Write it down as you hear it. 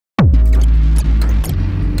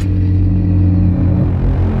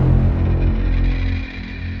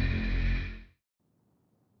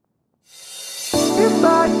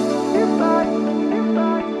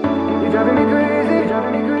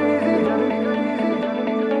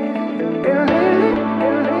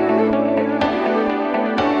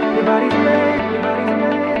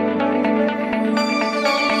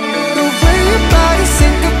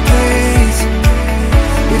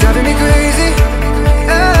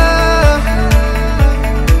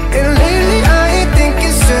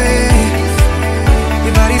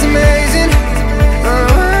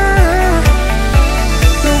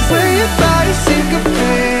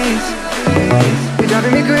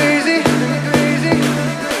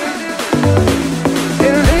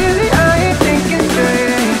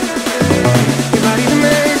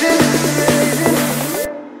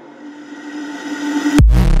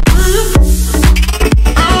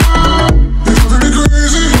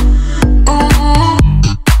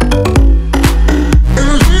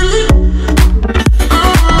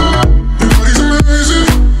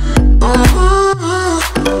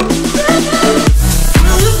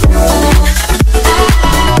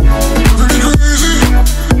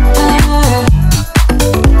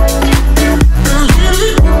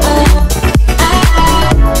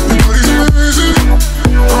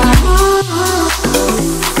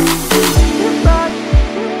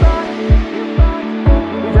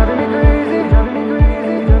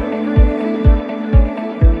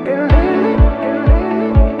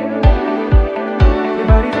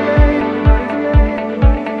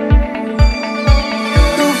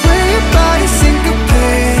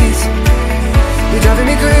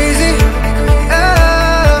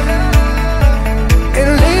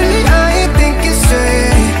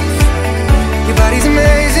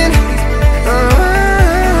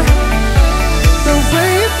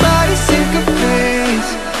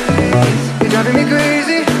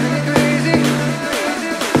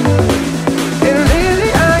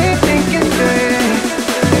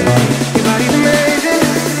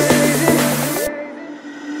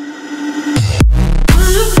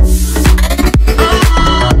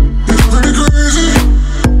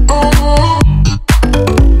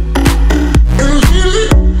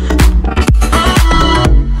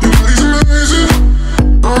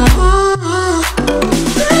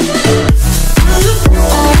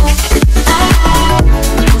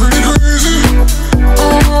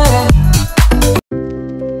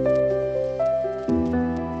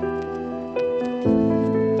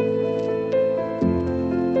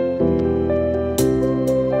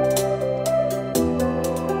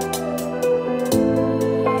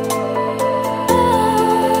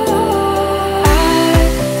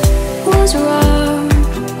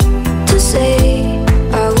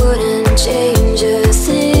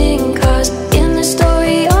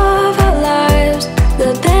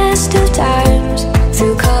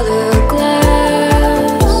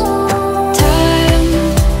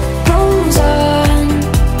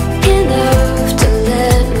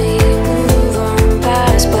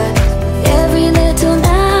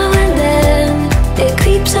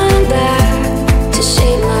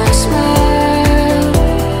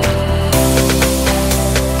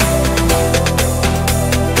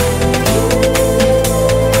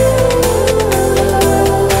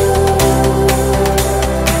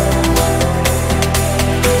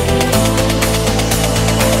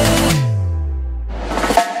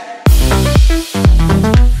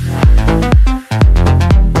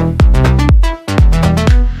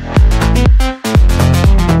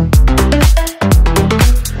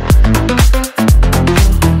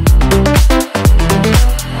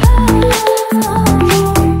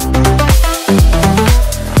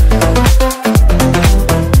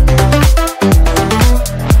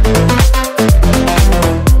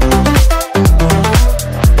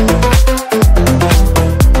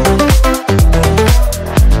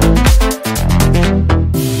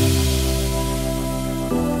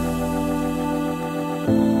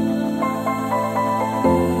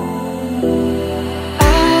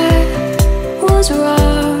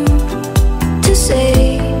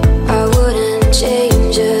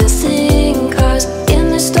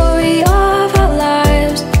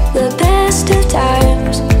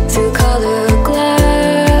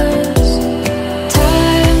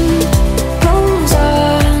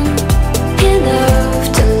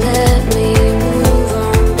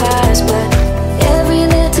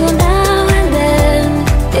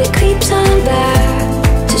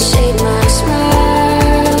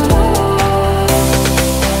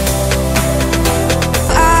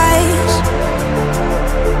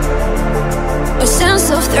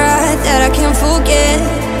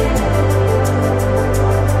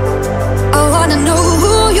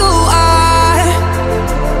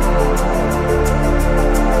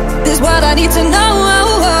I need to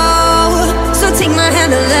know. So take my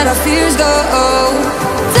hand and let our fears go.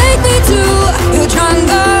 Take me to your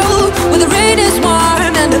jungle, where the rain is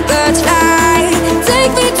warm and the birds fly.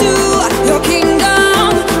 Take me to your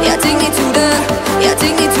kingdom. Yeah, take me to the, yeah,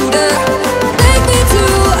 take me to the. Take me to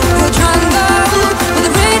your jungle, where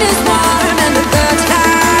the rain is warm and the birds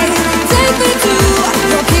fly. Take me to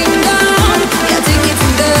your kingdom. Yeah, take me to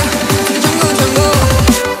the jungle, jungle.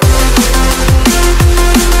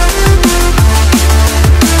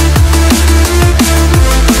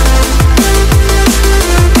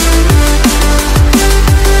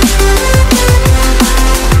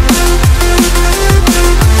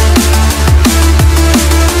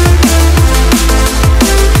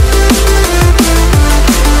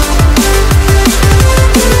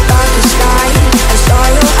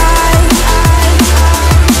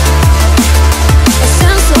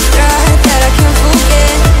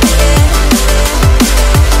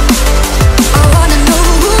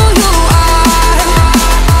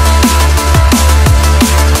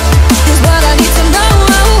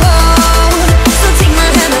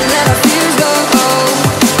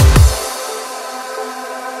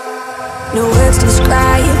 No words to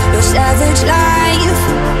describe your savage life.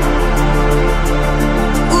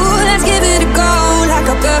 Ooh, let's give it a go like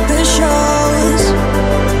our purpose shows.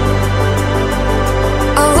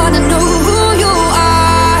 I wanna know who you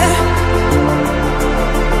are.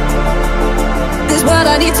 This is what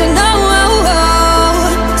I need to know.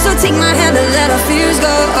 So take my hand and let our fears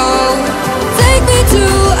go.